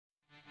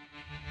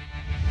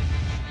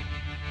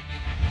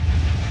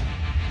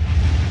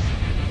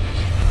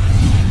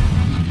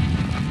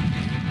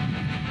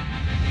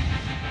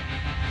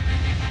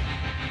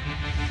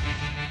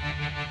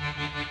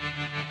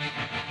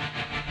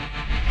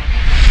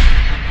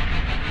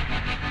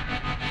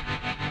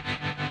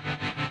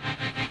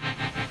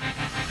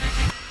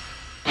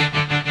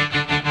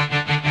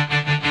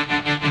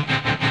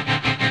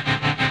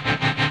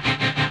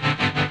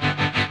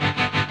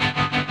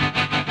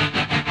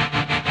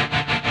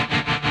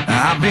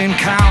I've been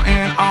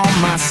counting all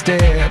my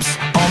steps,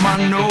 on my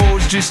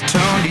nose just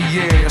turned to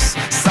yes.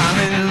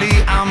 Silently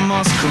I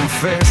must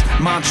confess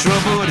my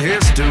troubled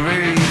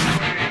history.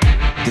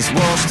 This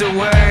washed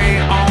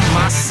away all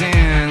my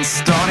sins,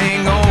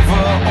 starting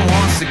over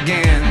once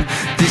again.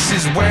 This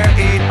is where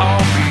it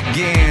all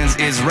begins,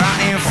 it's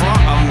right in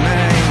front of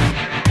me.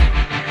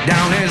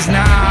 Down is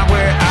not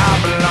where I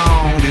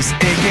belong, this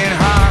aching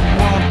heart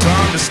won't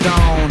turn to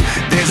stone.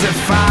 There's a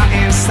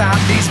fire inside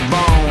these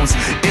bones,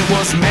 it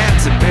was meant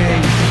to be.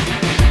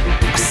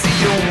 I see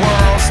your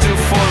world still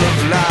full of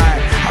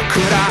light, how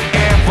could I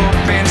ever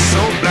been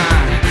so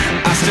blind?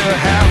 I still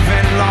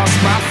haven't lost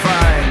my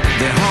fight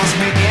that haunts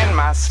me in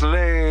my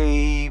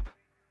sleep.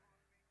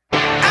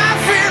 I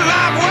feel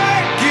like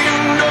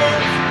waking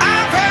up,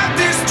 I've had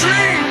this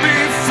dream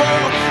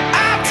before.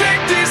 I'll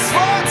take these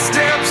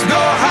footsteps,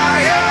 go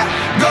higher,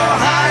 go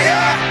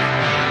higher.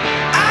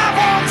 I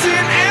want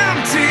an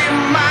empty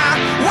mind,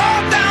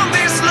 walk down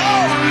this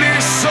lonely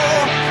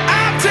soul.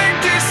 I'll take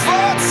these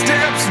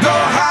footsteps, go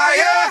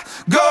higher,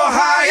 go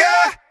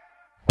higher.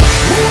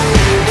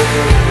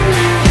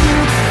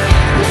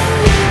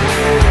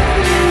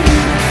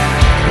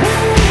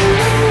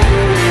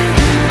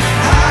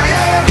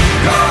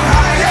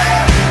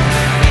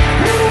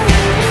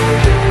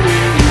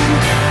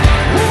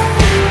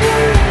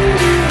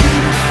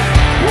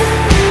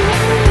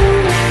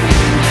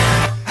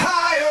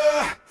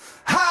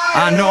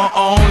 I know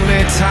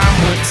only time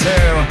will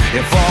tell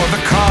if all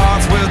the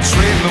cards will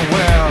treat me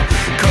well,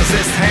 cause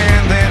this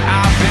hand that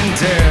I've been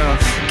dealt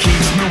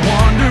keeps me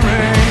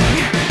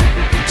wondering.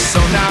 So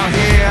now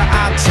here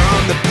I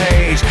turn the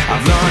page,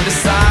 I've learned to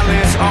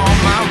silence all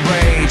my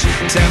rage.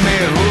 Tell me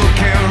who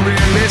can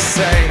really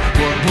say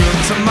what will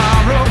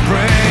tomorrow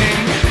bring?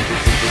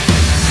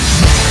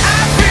 I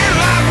feel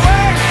like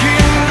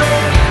waking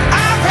up,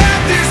 I've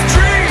had this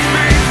dream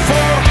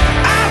before.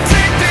 I'll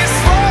take these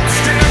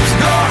footsteps,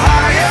 go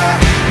higher,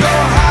 go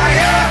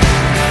higher.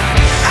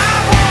 I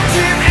want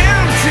an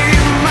empty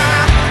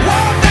mind,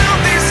 walk down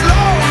this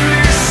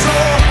lonely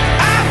soul.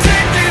 I'll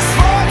take these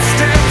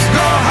footsteps,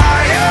 go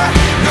higher,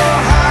 go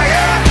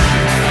higher.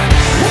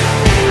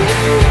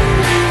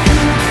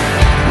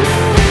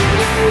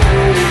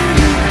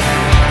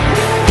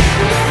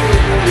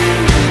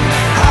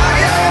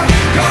 Higher,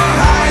 go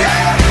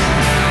higher.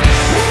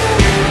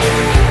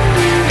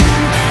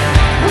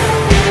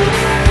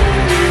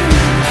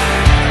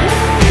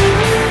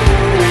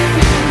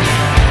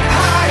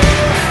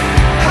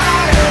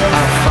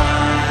 I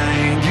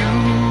find you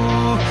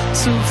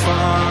so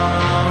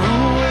far away.